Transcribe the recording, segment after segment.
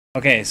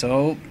Okay,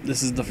 so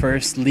this is the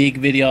first League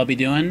video I'll be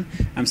doing.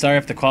 I'm sorry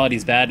if the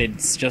quality's bad,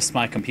 it's just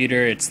my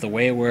computer, it's the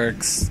way it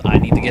works. I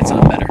need to get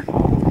something better.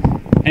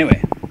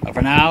 Anyway,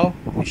 for now,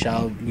 we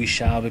shall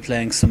be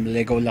playing some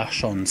Lego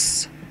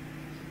Lachance.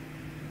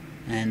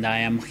 And I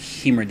am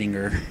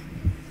Heimerdinger.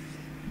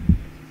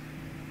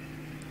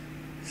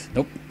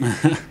 Nope.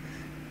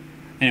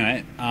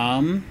 Anyway,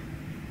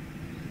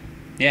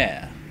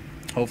 yeah.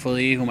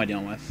 Hopefully, who am I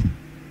dealing with?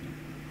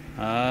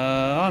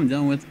 I'm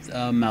dealing with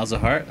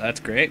Malzahar. That's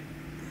great.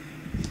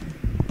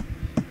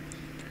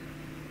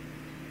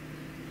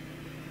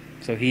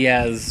 So he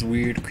has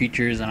weird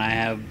creatures and I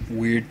have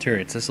weird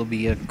turrets. This will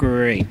be a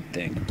great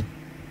thing.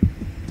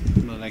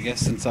 But I guess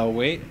since I'll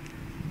wait,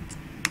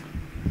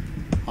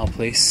 I'll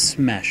play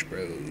Smash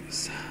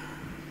Bros.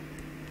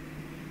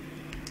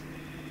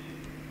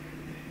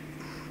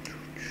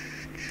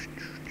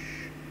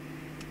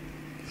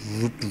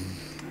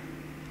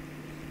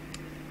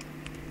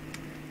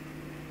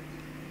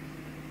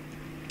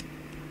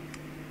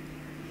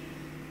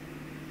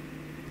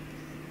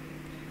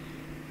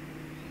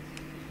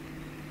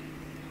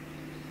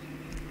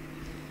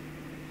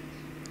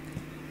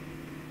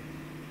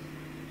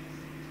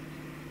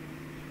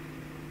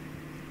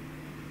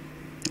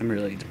 I'm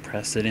really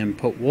depressed I didn't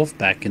put Wolf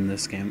back in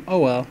this game. Oh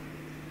well.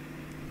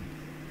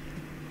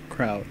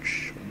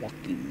 Crouch.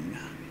 Walking.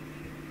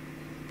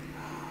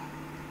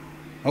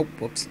 Oh,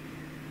 whoops.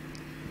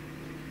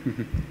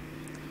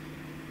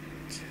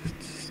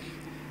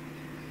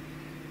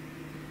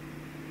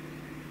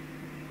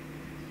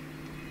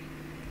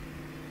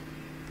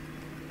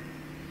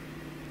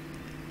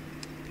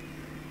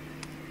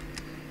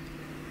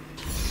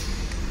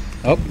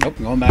 Oh, nope,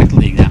 going back to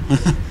League now.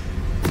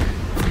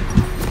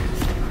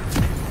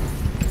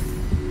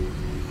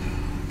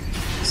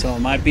 So it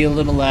might be a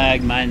little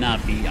lag, might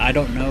not be. I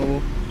don't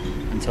know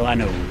until I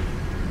know.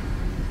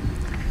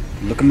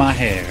 Look at my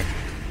hair.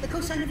 The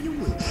cosine of your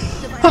root.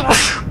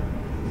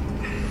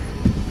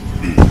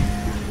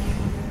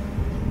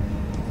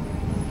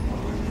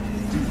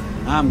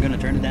 I'm gonna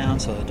turn it down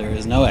so that there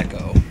is no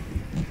echo.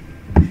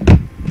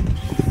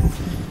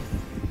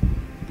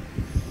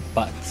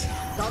 But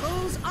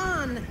Goggles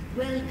on.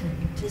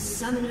 Welcome to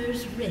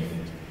Summoner's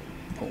Rift.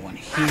 put one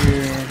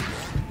here.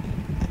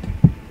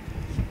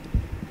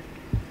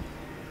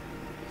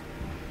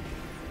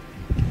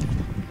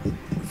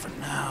 For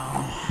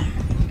now.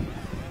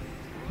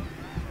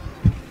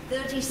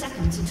 30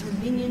 seconds until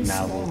minions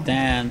Now spawn. we'll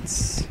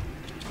dance.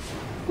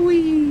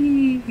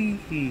 Whee!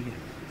 I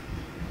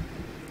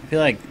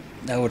feel like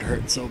that would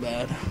hurt so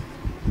bad.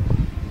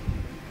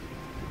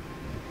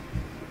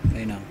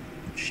 You know,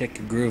 shake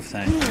a groove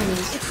thing.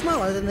 It's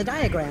smaller than the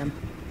diagram.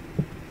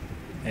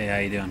 Hey, how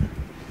you doing?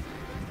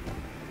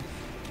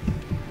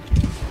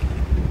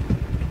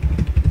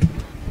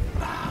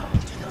 Bow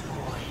to the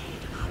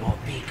void, or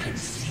be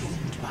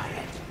consumed by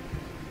it.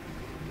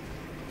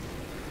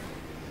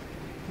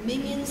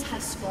 Minions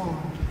have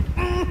spawned.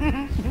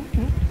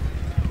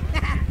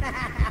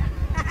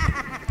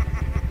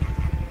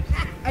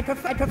 I'd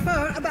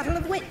prefer a battle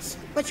of wits,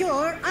 but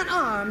you're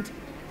unarmed.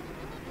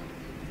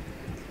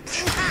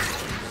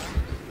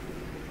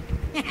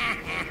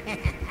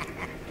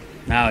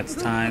 Now it's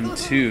time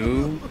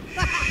to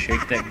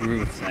shake that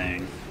groove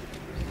thing.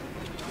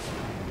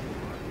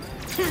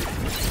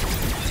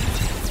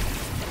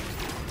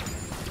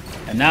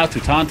 And now to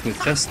taunt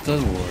with just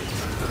the ward.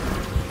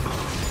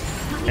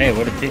 Hey,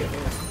 what a dick.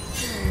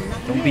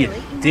 Don't be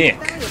a dick.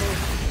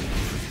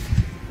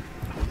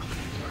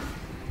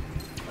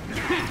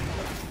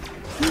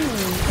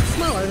 It's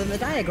smaller than the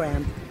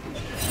diagram.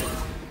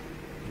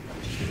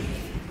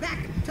 Back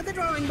to the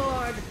drawing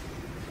board.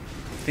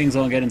 Things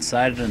don't get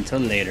inside until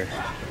later.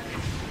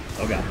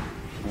 Oh god.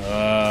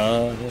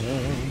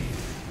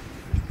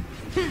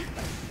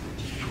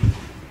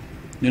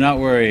 Do not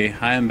worry,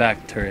 I am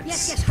back, turrets.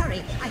 Yes, hurry.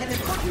 I have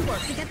important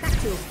work to get back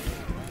to.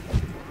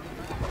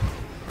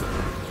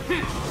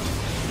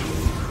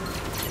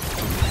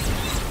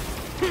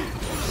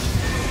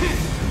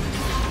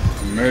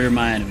 Murder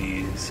my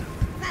enemies.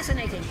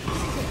 Fascinating.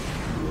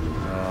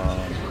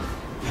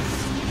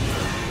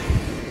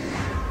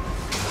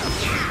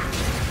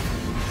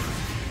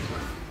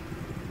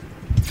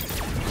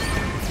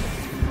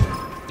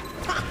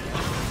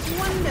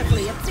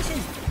 Wonderfully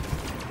efficient.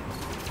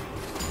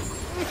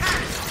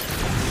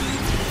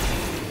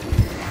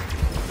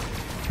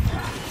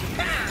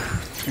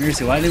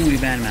 Seriously, why didn't we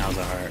ban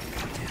Malzahar?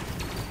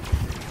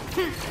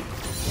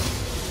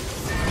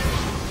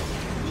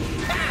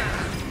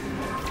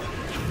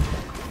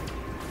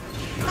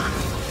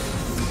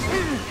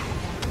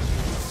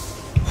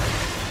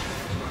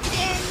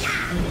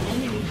 An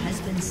enemy has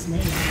been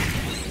slain.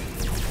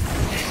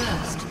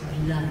 First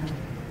blood.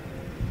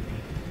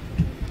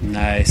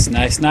 Nice,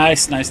 nice,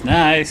 nice, nice,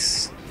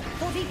 nice.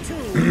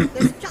 42.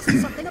 There's just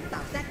something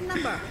about that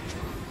number.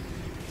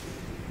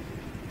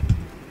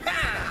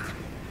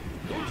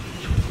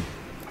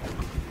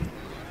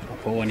 I'll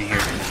put one here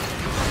for now.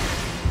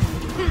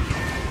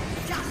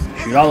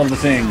 Shoot all of the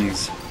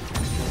things.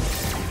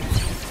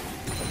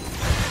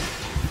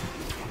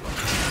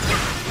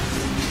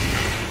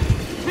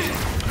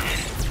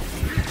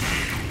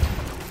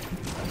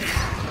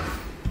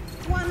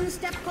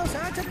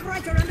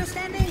 quite your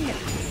understanding.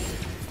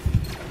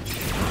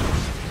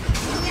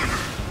 Yeah.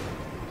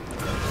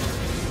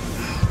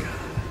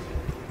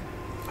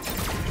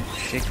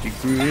 Shake your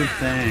groove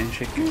thing,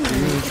 shake your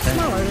groove It's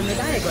smaller thing. than the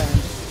diagram.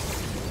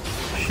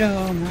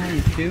 Show 'em how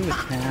you do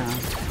it now.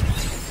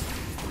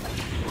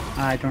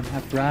 I don't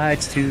have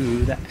rights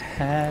to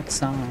that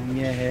song,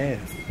 yeah.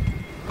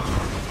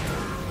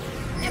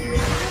 Every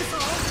problem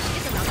solved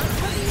is another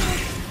review.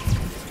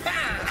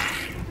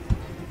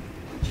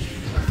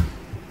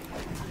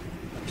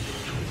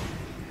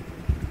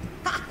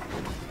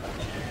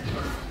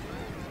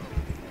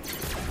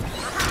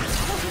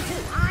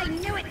 I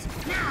knew it!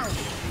 Now,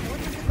 what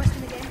was the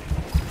question again?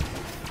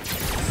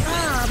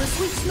 Ah, the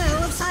sweet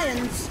smell of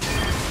science.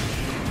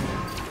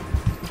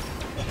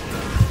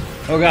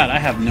 Oh god, I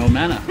have no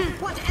mana.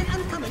 What an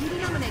uncommon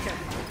denominator.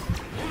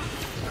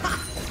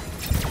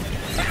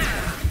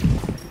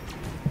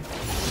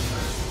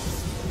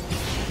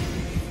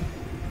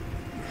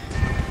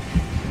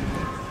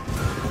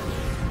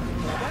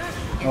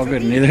 Oh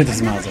good, neither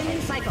does Malzahar.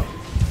 Never-ending cycle.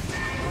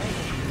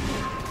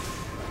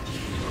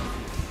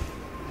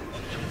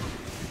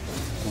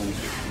 One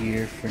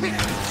here for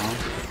now.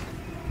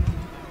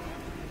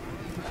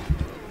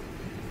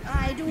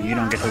 I do You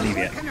don't get to love leave a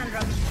yet.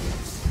 conundrum.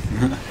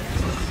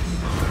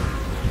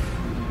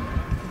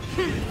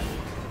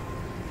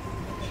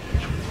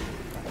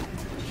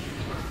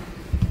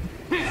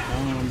 Show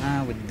 'em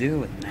how we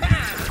do it now.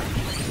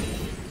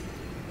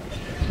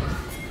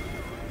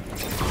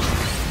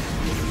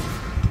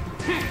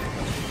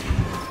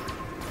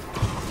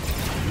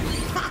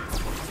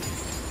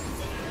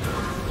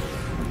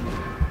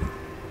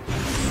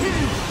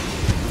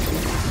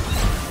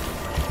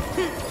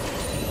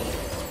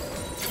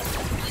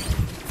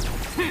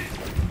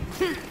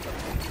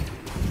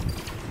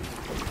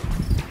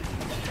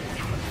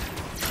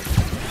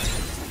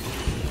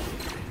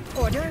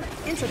 Order,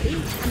 entropy,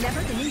 a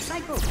never-ending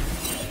cycle.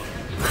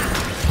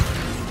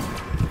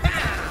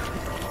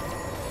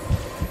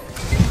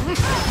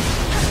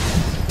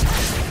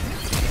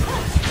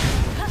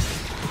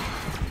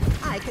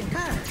 I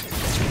concur.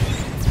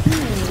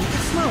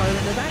 It's smaller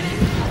than the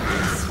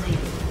diagram. Slain.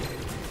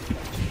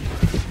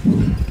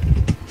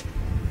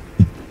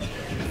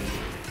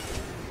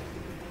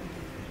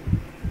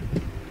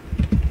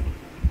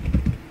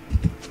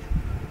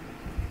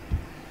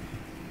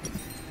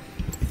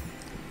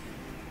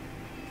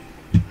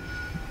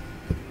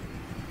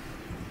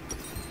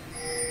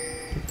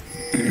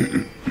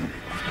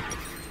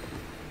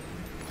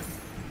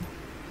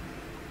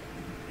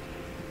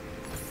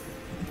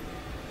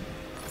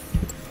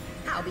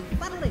 I'll be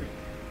fuddling.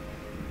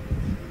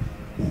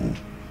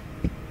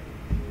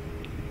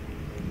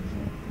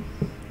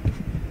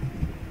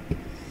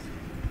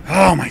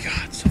 Oh my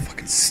god, so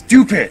fucking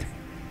stupid!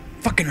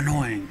 Fucking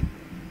annoying.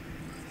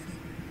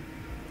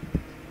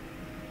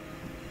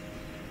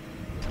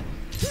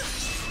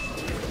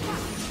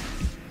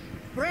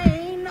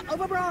 Brain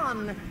over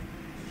brawn.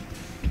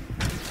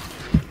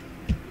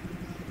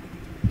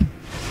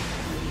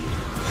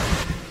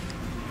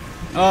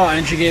 Oh,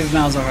 and she gave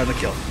Malzahar the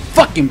kill.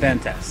 Fucking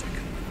fantastic.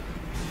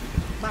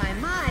 By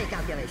my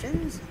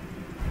calculations.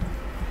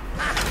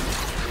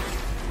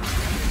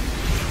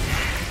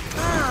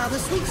 Ah, the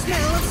sweet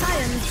smell of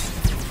science.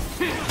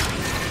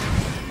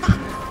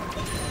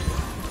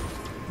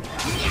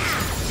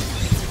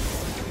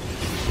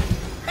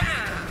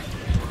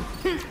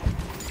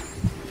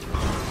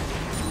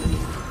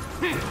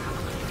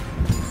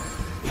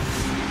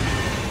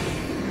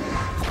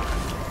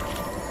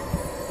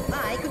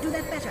 I could do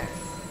that better.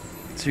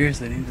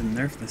 Seriously, they need to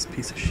nerf this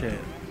piece of shit.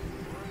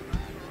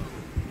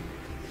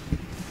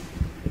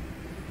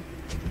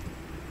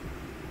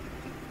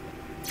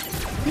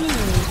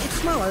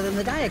 It's smaller than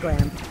the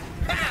diagram.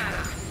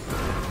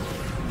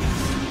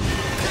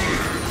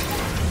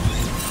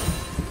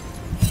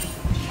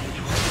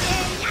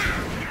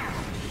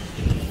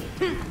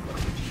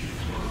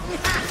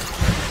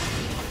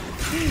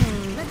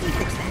 Let me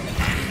fix that.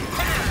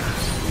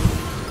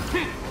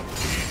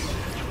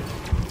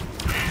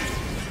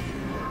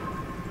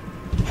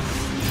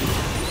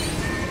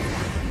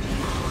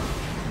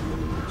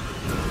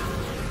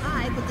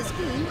 I put the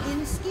scheme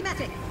in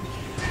schematic.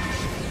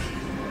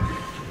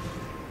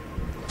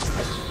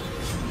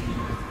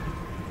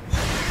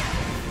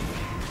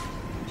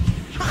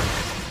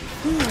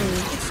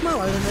 It's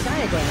smaller than the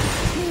diagram.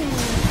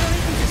 Very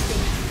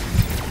interesting.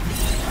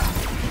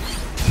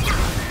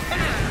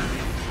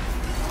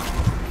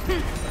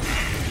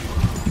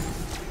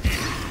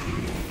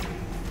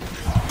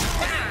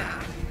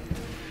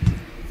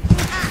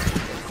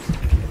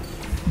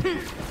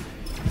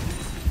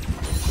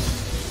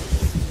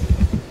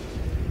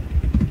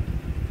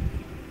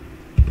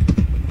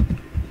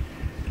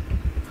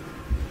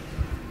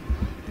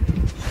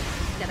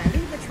 Did I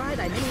leave the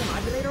tri-dimensional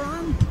modulator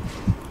on?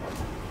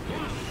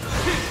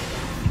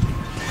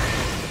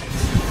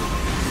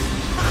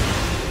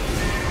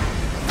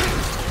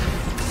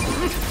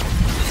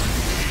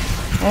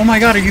 Oh my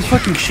god, are you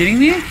fucking shitting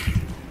me?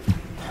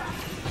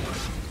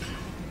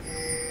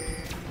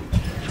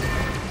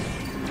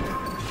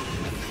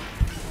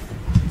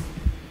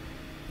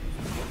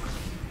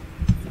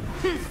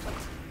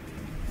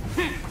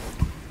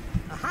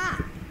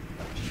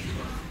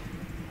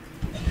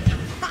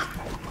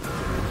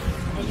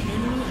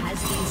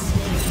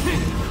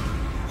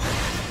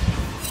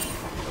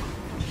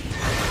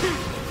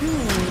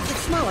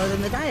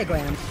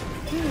 diagram.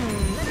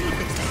 Let me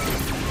fix that.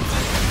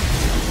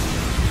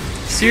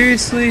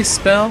 Seriously,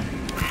 spell?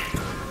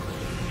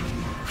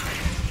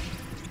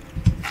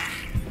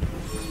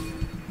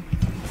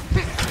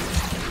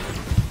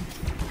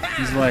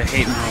 This is why I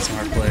hate mouse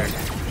art player.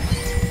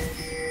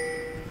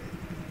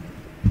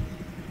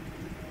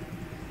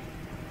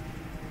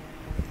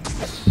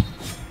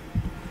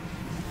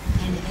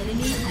 An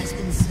enemy has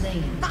been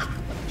slain. Not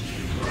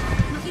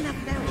enough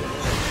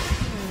variables.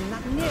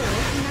 Not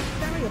nearly enough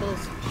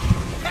variables.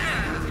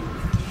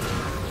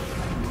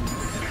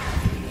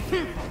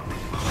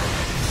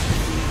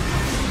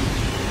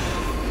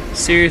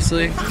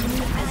 Seriously? Enemy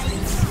has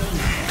been slain.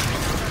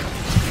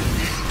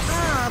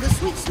 Ah, the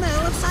sweet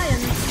smell of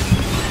science.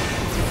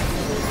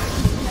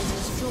 Has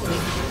destroyed the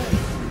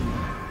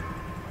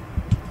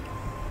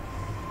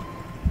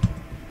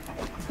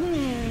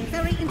turret.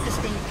 Very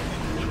interesting.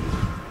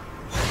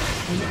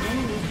 An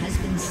enemy has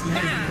been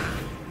slain.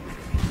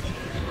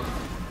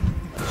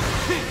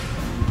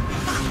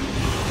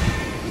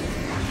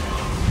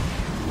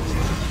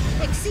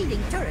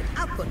 Exceeding turret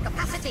output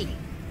capacity.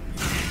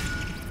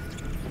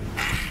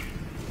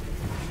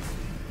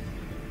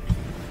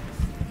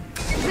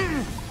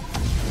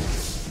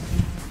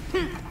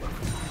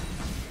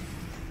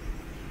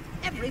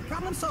 Every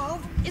problem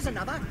solved is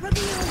another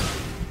reveal.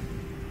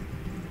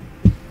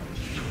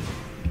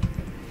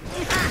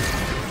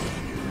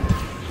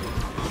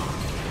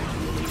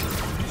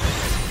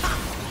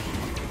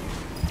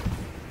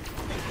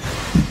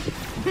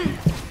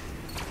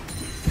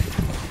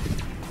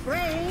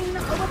 Brain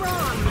over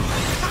brawn.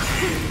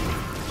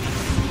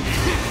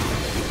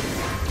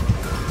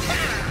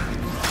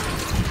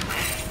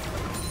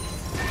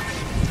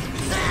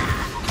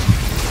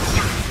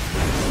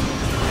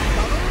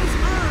 Bubbles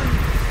on.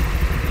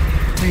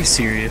 Are you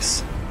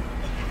serious?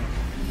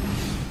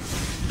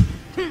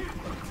 An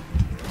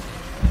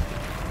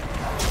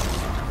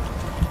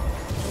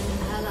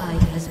ally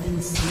has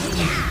been slain.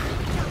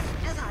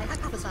 Just as I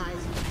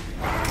hypothesized.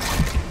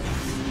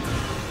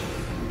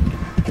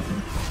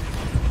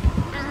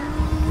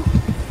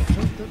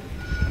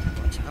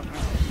 Watch out.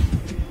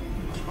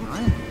 Come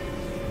on.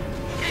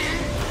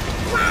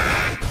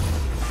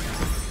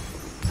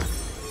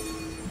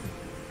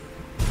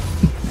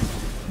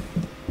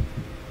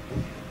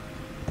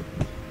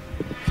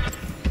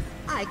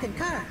 I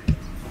concur.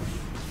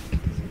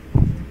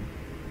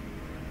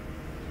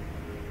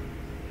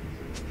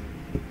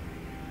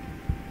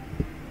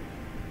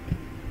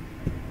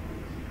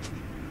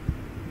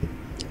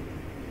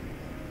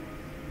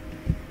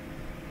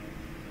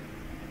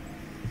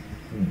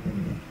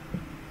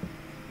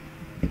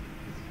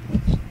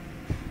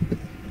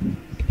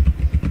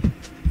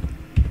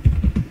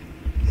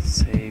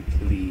 Say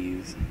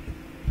please.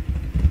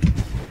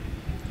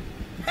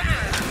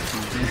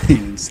 Didn't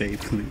even say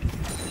please.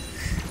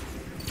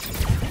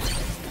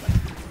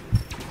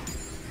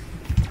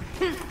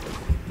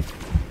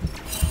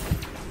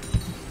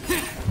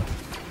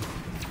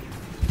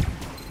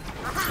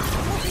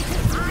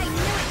 I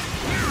knew it.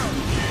 Now.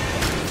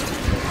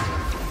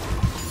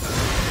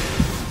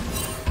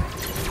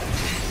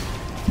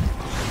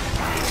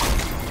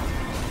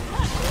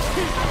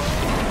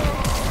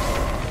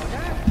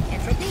 Order,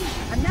 entropy,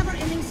 a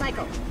never-ending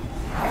cycle.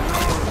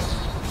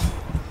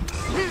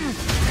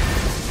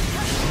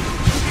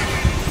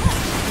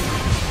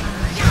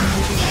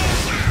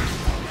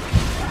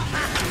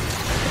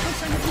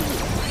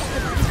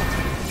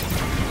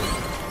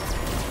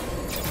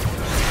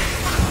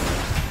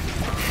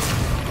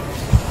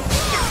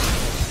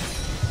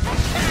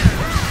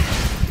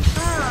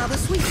 Ah, the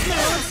sweet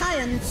smell of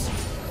science.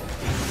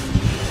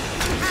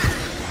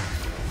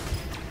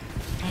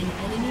 An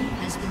enemy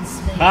has been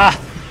slain. Ah!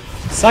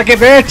 Suck it,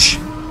 bitch!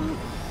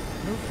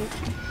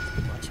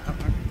 Watch out.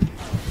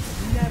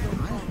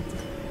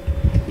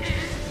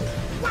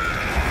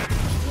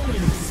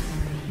 Killing spree.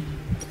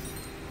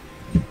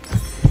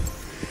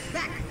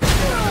 Back.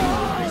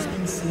 Has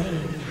been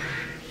slain.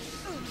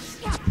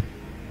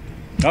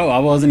 Oh, I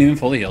wasn't even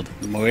fully healed.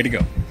 Way to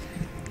go.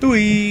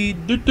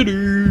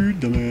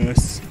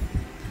 Dumbass.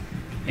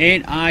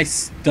 Ain't I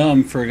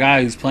dumb for a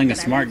guy who's playing a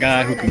smart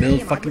guy who can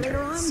build fucking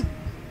turrets?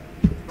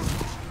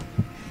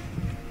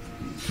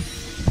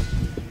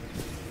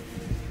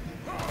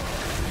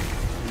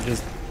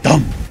 Just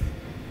dumb.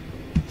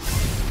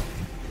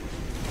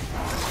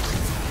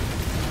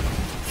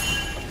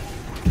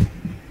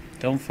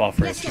 Don't fall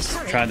for it. Just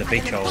try to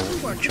bait your butt.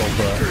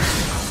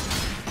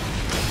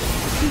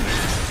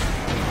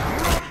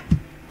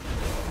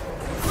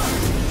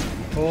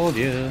 Oh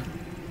yeah.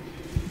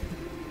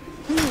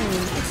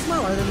 It's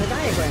smaller than the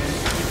diagram.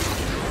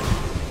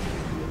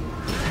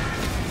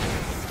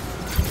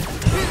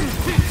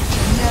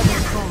 Never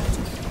caught.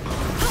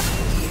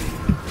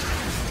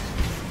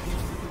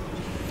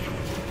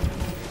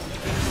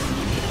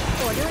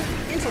 Order,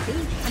 entropy,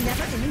 a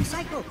never-ending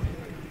cycle.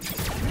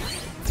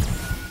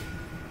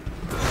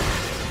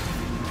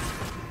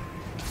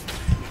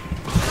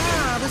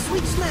 Ah, the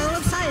sweet smell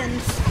of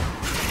science.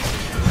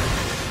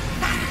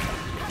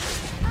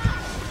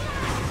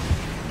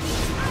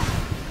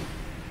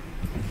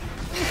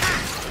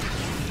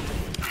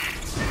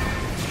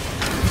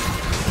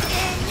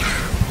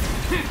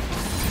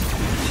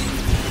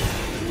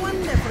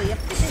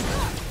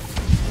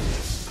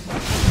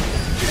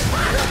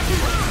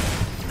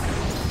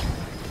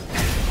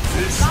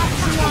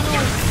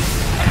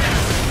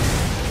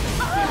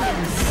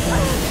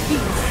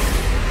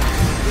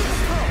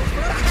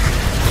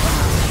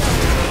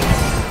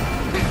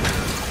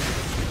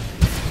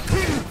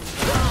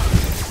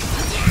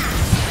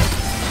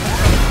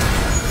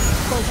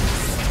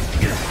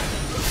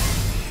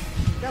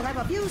 They'll have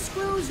a few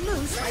screws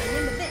loose by the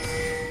end of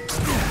this.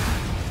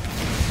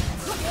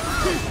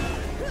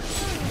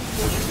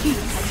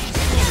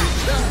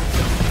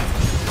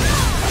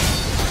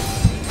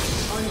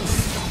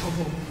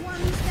 Unstoppable.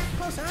 One step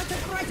closer to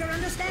greater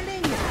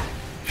understanding.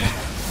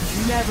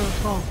 Never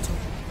falter.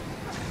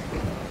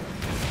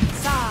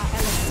 Sa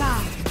Elasa,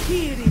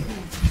 Kirihi.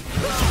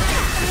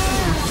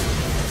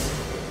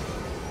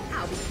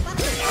 I'll be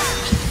busted.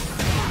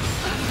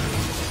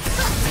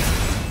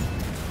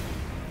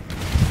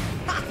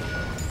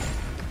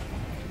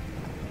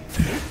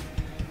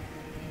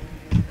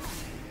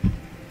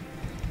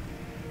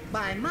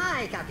 By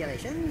my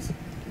calculations,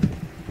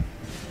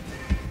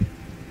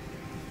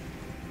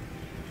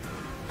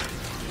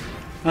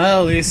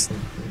 Well, at least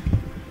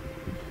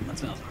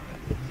that's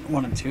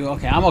 1 and 2.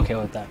 Okay, I'm okay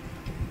with that.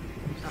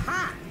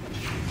 aha!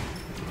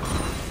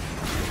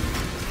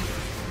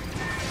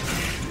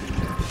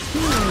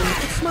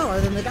 It's smaller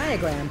than the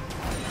diagram.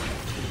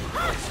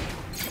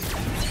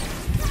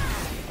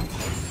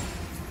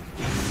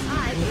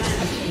 I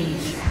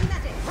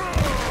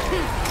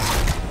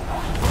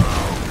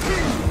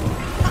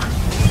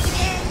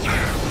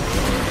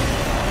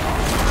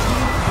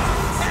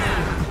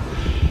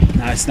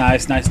Nice,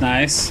 nice, nice,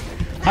 nice.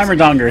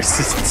 Heimerdinger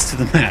assistance to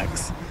the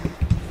max.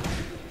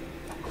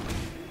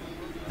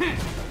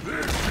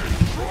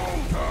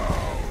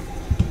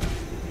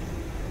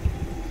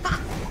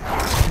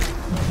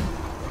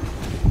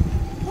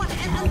 What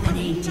an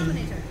unlucky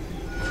denominator.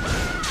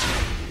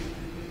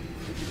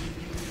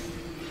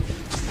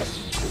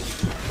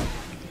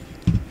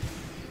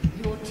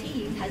 Your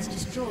team has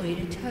destroyed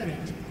a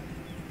turret.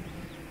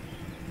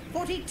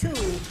 42.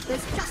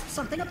 There's just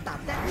something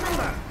about that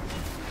number.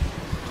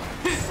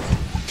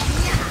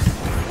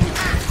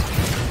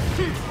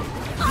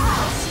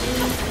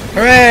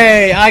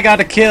 Hooray! I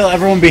got a kill.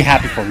 Everyone be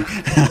happy for me.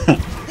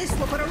 This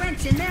will put a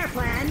wrench in their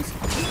plans.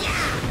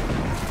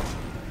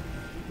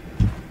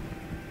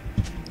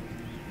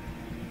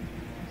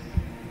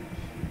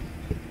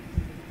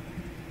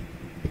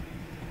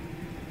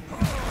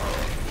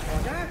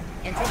 Order,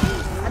 entity,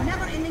 a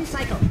never-ending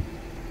cycle.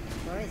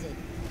 Where is it?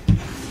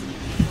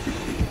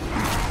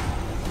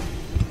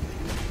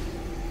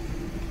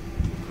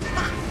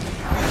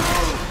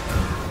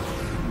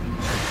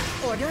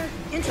 Order,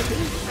 entropy,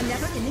 a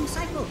never-ending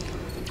cycle.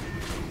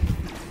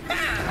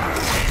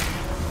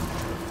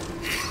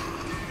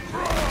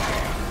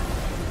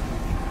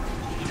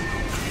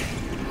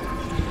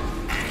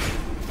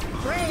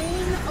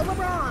 Brain over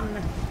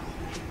brawn.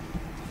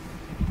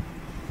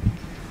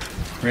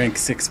 Rank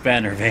 6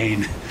 banner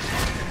vein.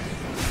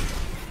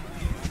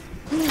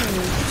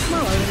 It's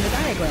smaller than the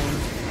diagram.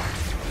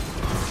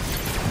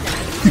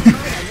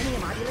 Try a linear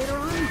modulator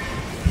on?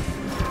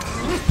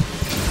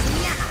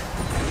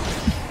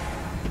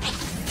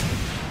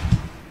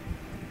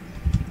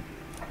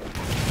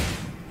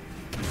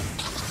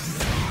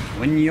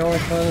 When you're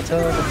full to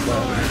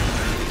overflow.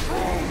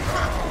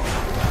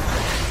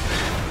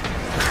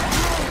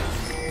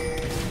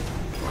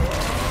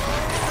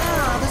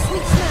 Ah, the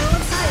sweet smell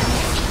of science.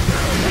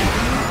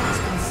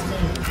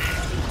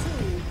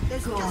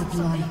 There's just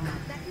something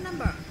about that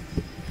number.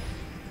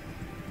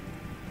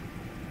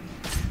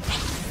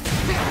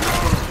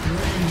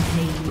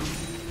 Rampage.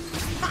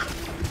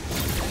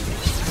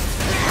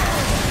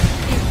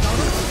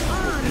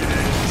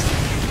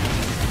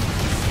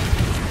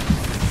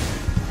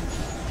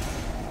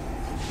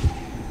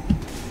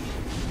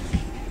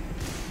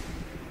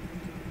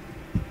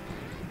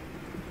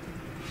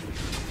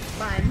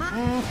 By my...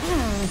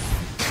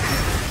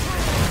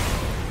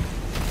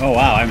 Oh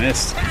wow, I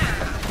missed.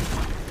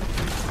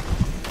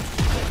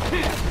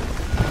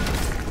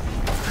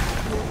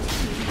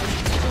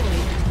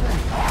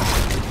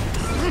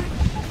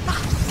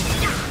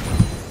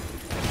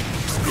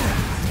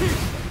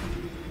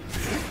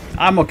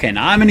 I'm okay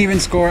now. I'm an even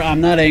score.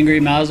 I'm not angry.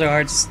 Mauser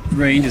Heart's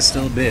range is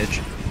still a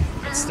bitch.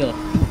 But still.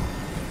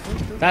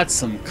 That's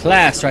some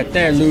class right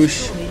there,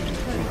 Lush.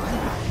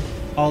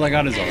 All I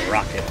got is a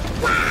rocket.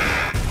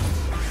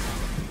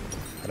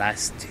 But I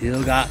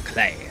still got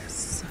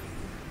class.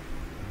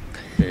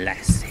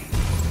 Classy.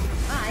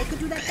 I could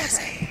do that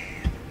better.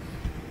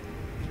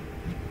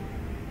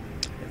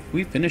 If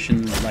we finish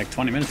in like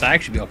 20 minutes, I'd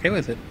actually be okay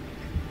with it.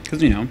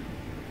 Because, you know,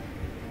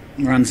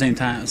 we're on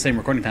the same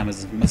recording time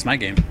as my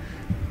game.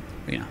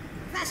 But, you know.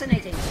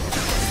 Fascinating.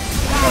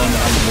 I'm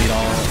gonna delete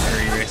all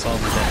or erase all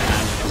of the dead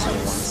times just at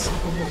once.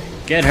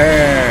 Get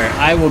her!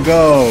 I will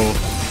go!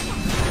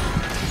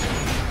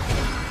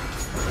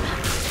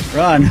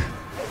 Run!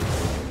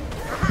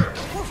 Aha!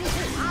 42.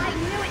 I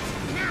knew it.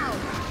 Now.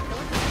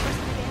 What's the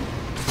question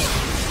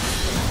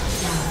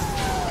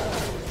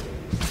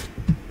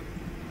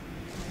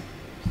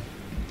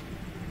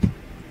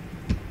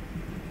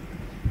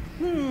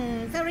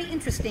again? Very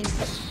interesting.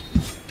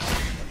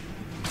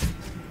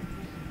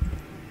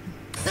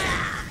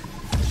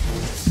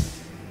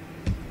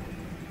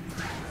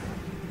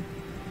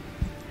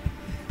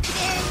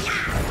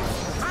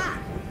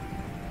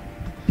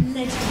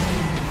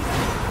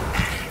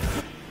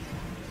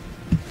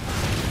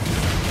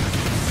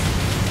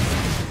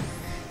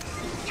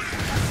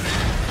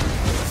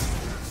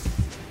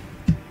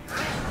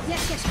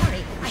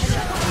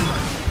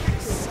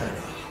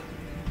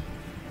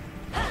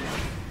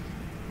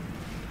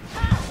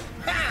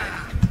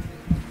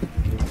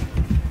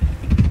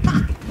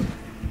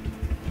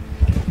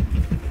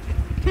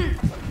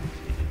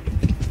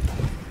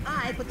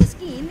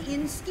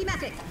 in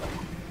schematic.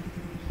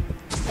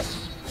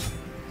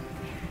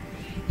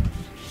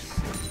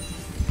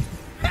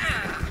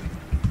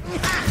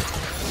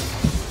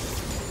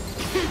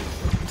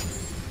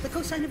 The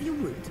cosine of your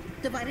root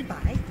divided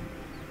by...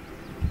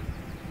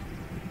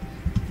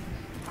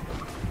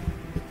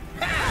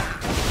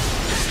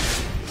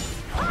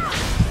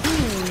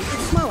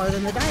 it's smaller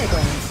than the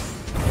diagrams.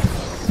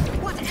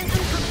 What an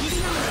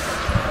uncomplicated number!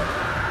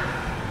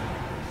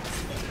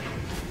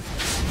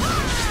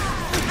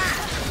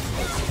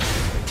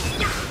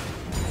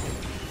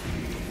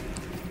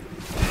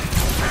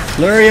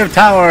 Flurry of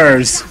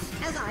towers! As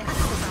I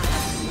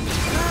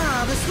hypothesized.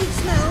 Ah, the sweet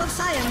smell of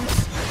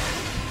science.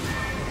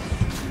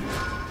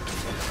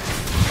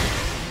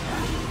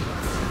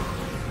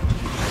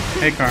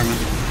 Hey, Carmen.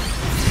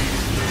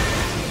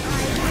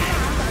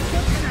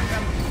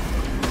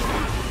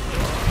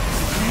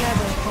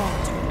 Never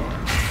falter.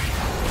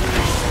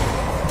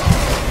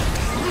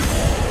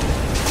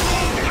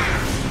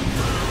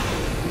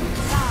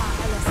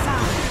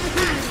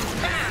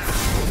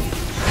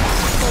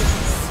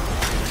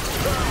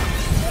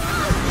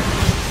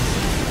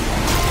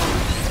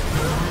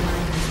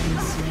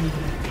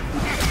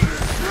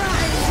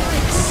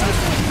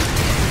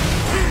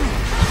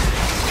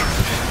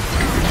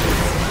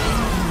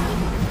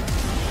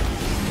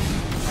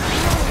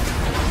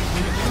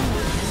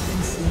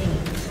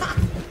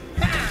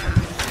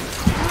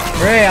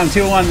 Hooray, I'm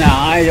 2-1 now.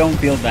 I don't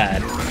feel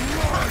bad.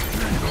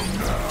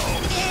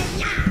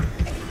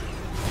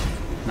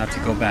 Not to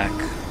go back.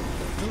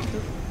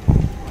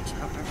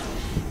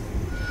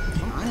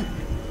 Come on.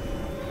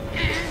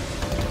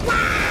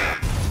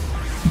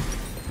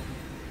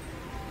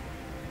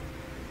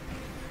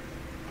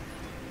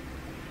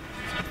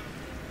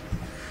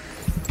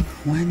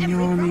 When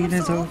your meat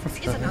is Is another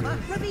overflowing.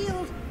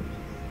 revealed.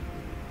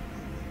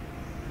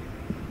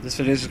 This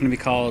video is just going to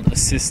be called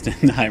Assistant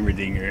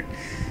Heimerdinger.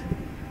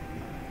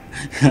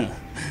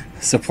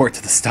 Support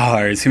to the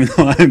stars, even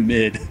though I'm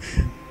mid.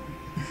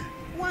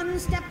 One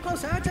step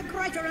closer to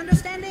greater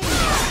understanding.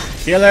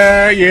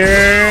 Killer,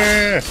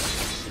 yeah!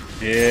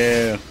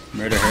 Yeah,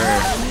 murder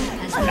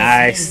her.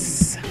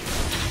 Nice.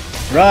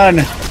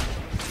 Run!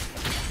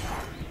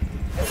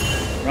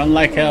 Run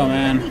like hell,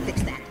 Let me man.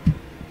 fix that.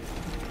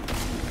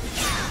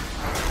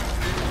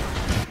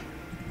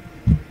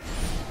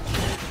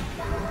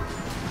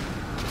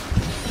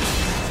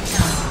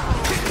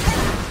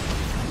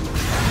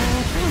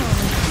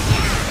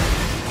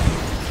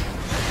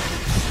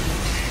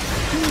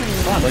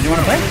 Come on, don't you want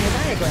to play? The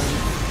diagram.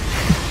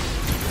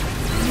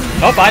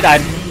 Oh, I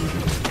died.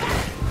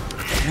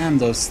 Damn,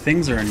 those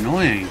things are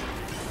annoying.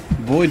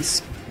 Void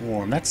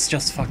Swarm, that's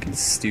just fucking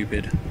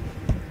stupid.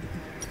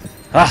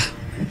 Ah!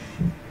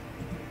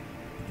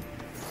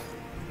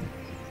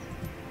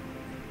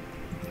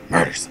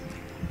 Murder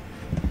something.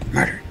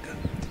 Murder.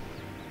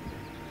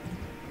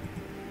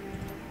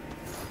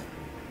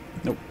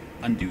 Nope.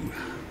 Undo.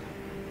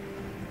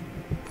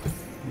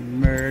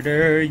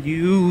 Murder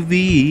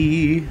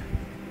UV.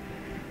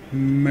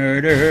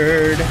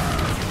 Murdered.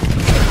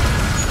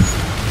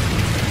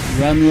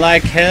 Run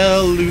like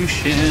hell,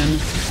 Lucian.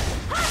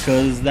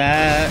 Cause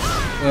that,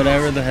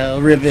 whatever the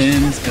hell,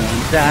 Riven's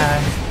gonna die.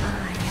 I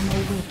am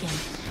awakened.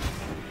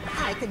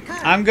 I concur.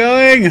 I'm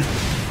going! Has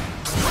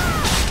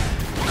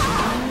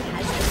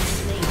been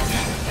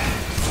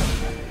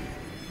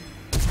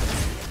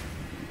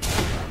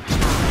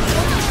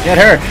slain. Get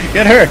her!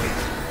 Get her!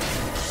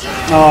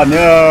 Oh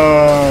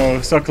no!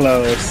 So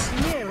close.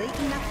 Nearly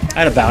enough. I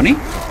had a bounty?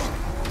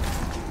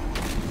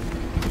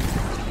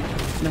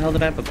 Where the hell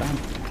did I have a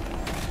bounty?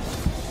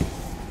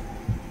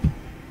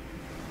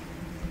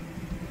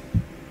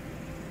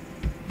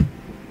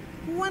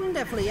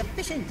 Wonderfully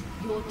efficient.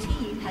 Your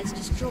team has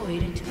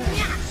destroyed a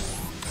turret.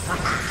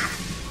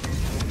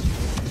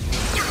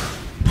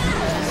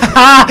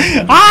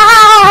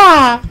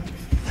 Ah!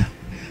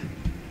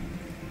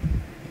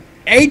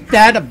 Ain't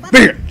that a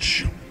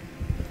bitch?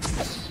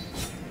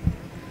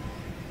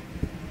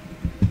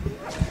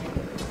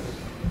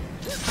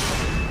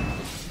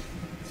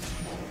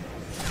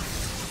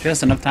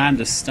 Just enough time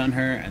to stun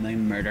her and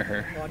then murder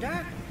her.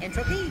 Order,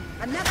 entropy,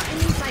 a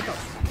never-ending cycle.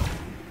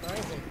 Or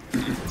is it?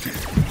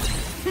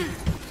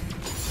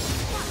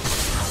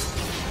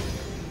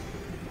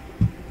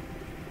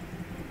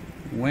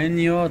 When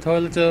your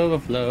toilet's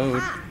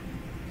overflowed.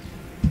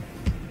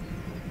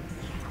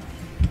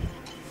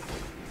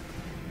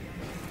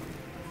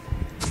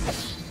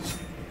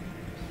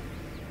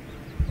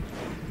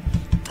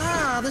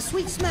 Ah, the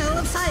sweet smell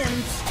of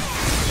science. I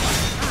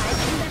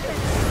can bet that.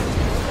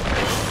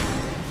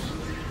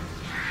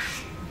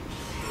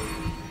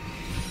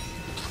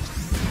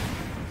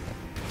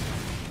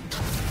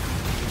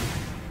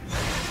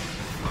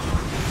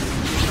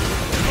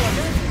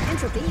 Order,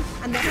 entropy,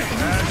 a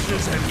never-ending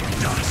cycle.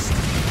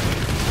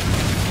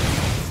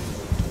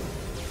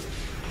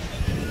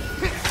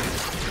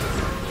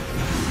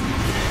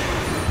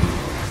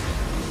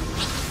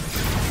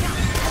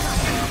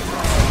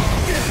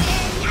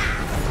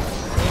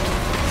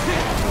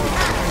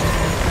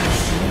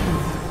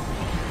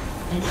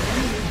 An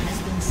enemy has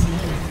been slain.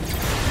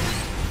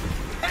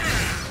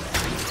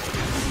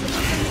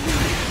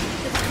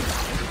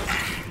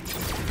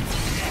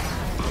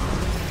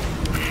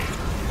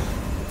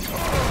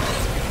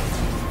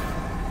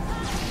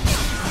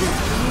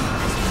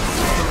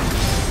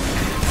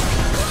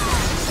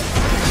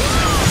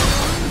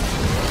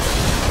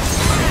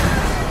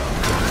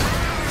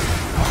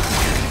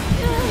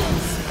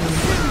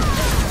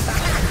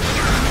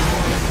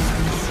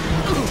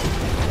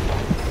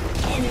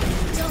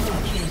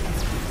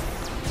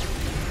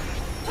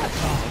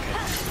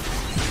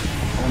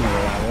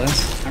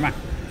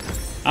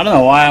 I don't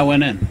know why I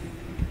went in.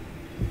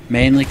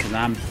 Mainly because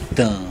I'm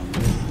dumb.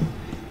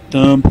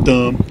 Dumb.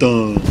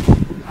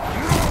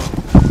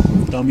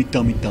 Dummy.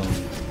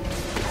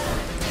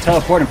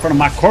 Teleport in front of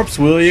my corpse,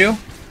 will you?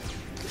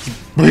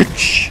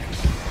 Bitch.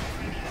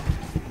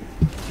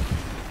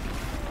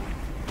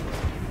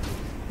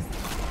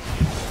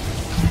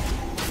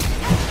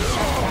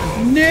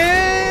 No.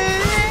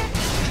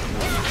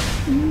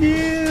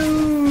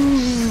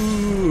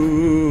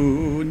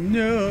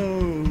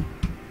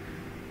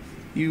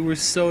 You were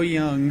so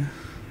young.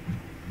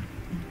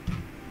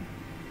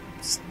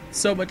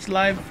 So much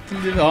life to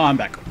live. Oh, I'm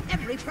back.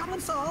 Every problem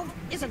solved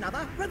is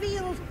another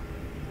revealed.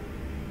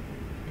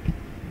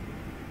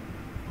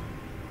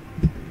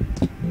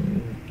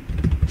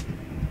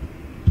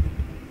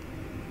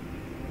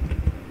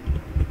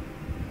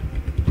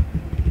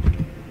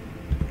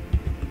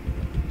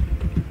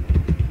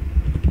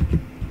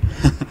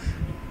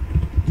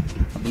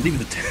 I believe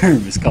the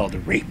term is called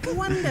rape.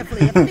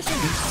 Wonderfully efficient.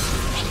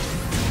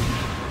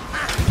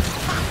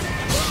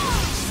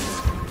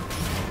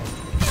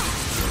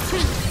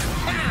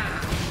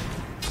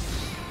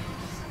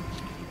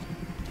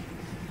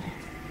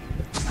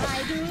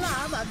 I do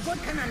love a good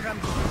conundrum.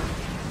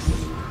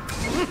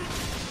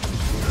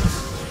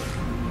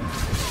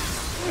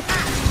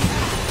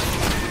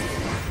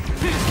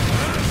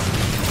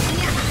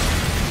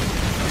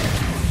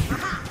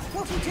 Aha!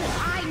 42!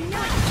 I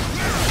knew it!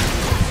 Now!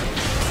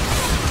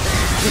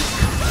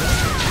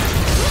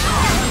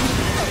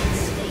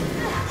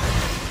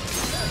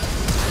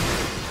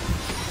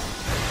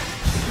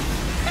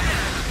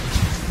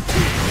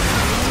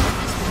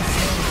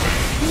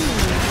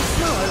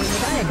 Smaller in the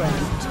diagram.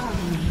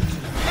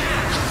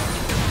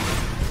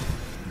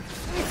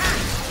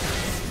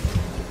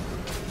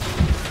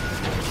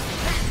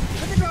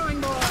 To the drawing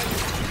board.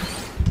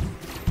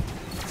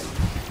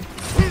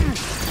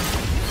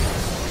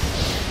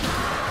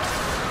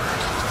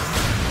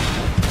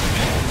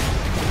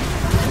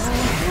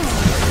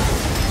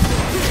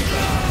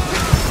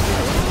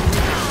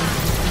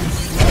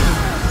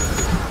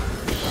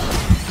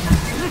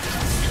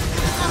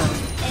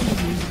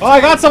 Oh, I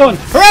got someone!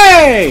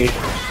 Hooray!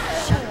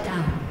 Shut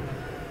down.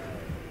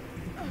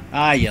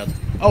 I yelled.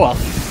 Oh well.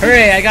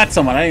 Hooray, I got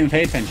someone. I didn't even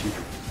pay attention.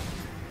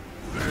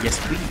 Yes,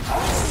 please.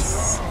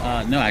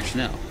 No,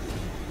 actually, no.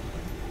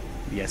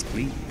 Yes,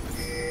 please.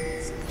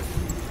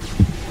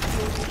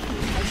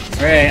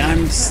 Hooray,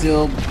 I'm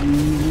still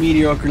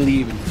mediocrely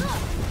even.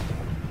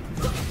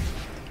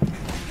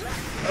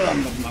 Oh,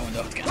 I'm opening my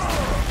window again.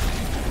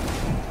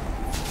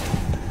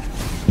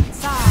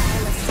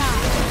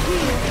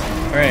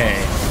 Hooray.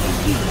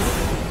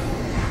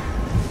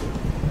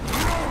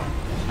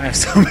 I have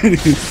so many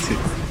uses.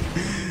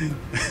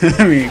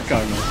 I mean,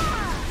 Karma.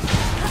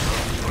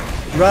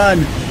 Run!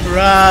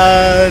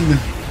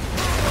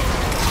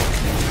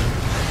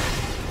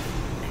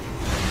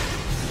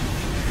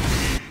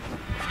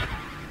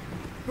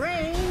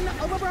 Brain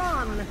over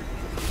brawn.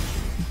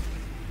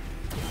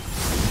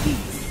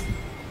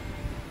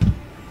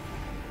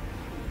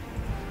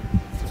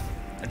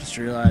 I just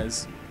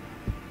realized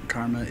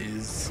Karma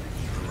is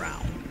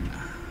brown.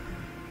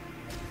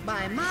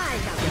 By my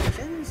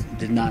calculations.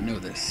 Did not know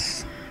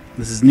this.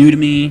 This is new to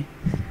me.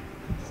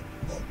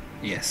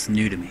 Yes,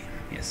 new to me.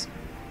 Yes.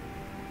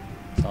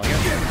 That's all I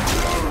got.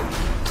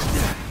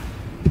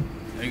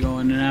 Are you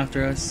going in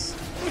after us?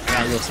 I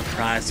got a little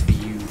surprise for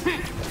you.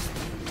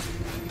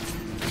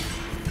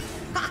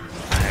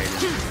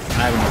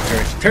 I have no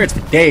turrets. Turrets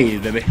for days,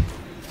 baby.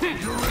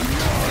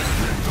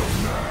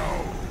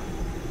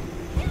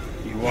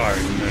 You are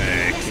Yes,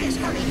 making yes,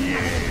 hurry. I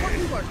have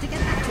important work to get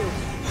back to.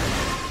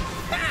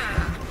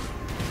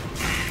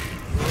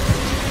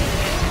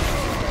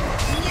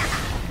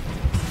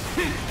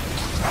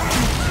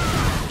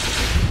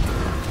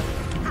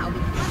 How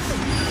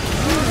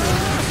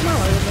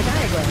smaller in the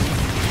diagram.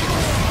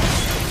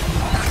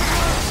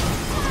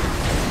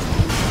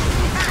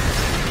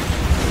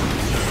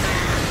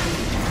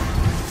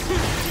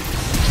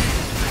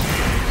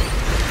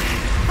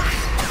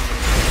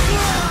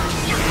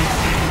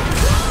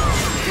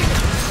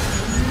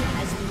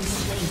 Has been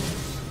slain.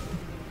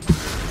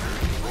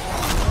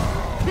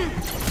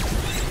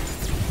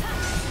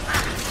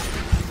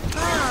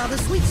 Ah, the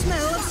sweet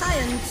smell of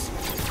science.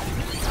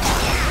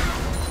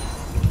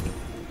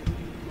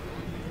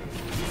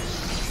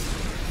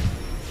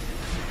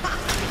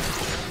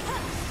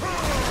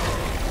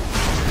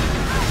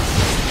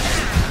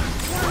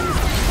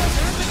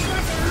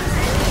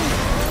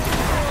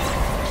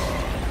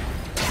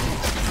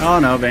 Oh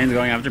no, Bane's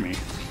going after me.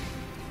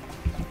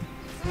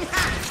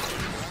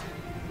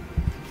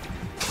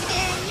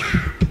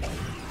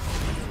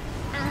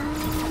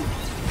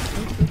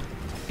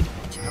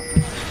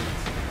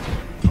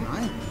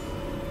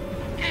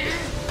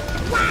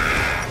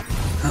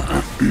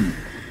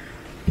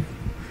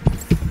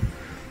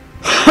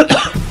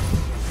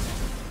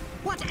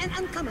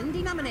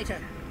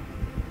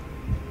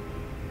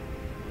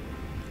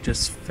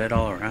 just fed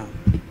all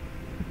around.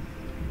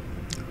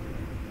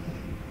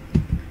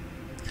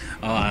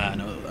 Oh, I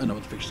know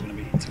what the picture's gonna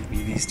be. It's gonna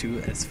be these two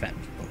as fat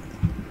people.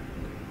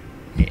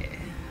 Yeah.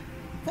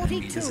 I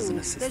mean, 42. this is an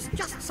There's assistant.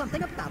 just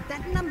something about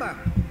that number.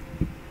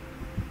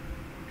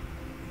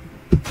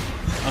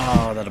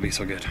 Oh, that'll be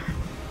so good.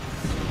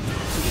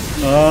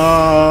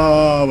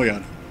 Oh my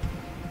god.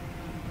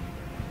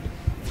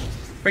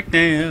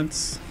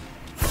 Breakdance.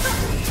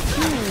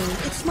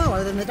 It's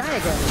smaller than the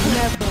diagram.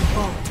 Never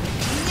falter.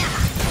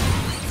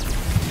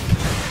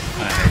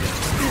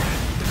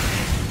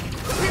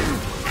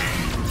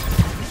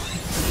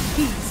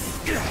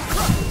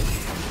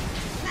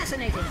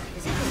 Fascinating,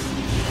 isn't it?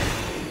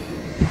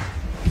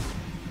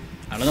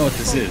 I don't know what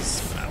this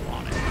is, but I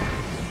want it.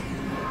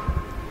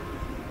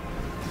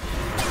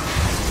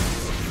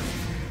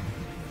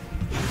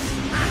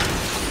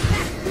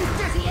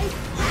 Dirty ape.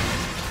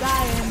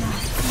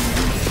 Dynamite.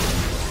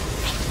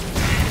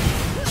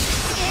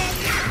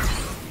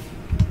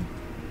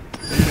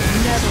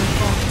 Never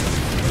falter.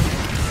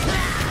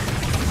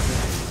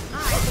 I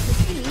put the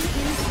scheme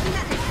in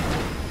schematic.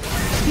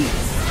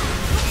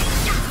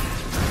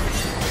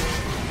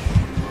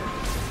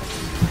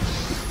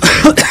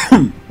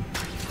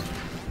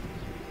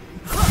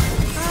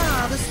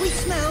 Ah, the sweet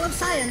smell of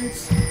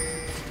science.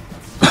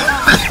 The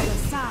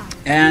side.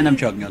 And I'm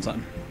choking on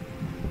something.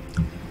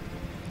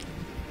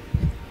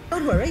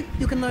 Don't worry,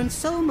 you can learn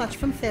so much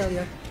from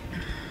failure.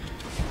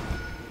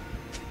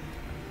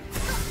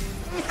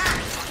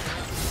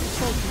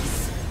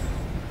 Focus.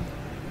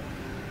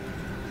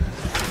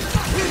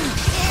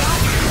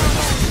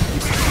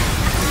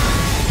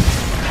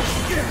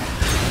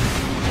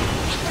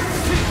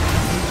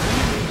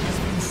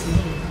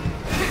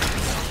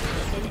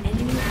 An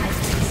enemy has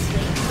been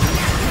slain.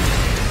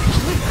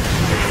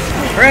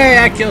 Hooray,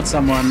 I killed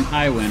someone.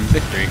 I win.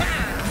 Victory.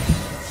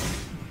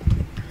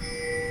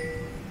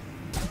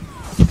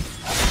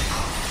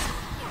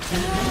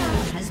 An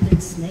enemy has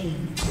been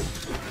slain.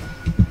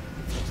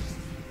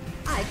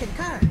 I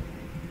concur.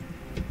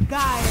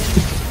 Gaia.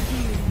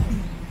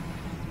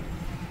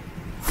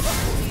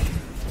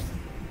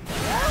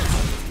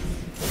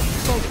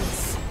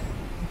 Focus.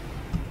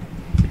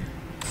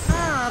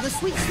 Ah, the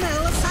sweet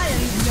smell of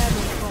science.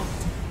 Never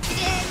falter.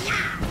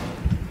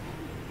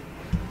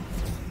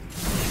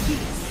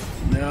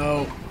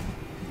 No.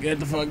 Get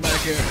the fuck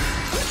back here.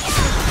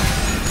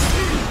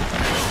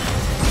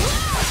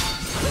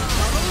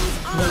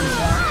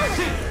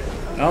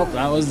 Oh,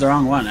 that was the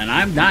wrong one, and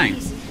I'm dying.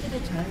 These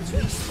inhibitors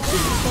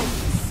respawn.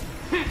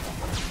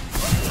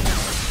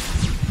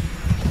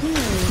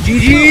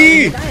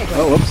 GG!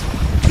 Oh, whoops.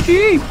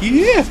 GG!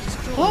 Yeah!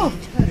 Oh,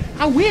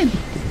 I win!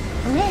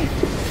 Hooray!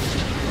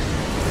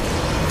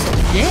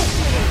 Yeah!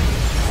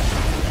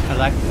 I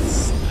like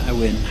this. I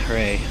win.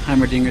 Hooray.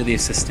 Heimerdinger the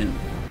assistant.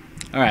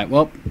 Alright,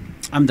 well,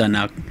 I'm done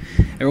now.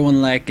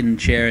 Everyone like and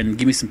share and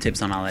give me some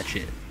tips on all that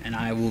shit. And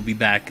I will be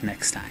back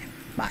next time.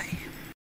 Bye.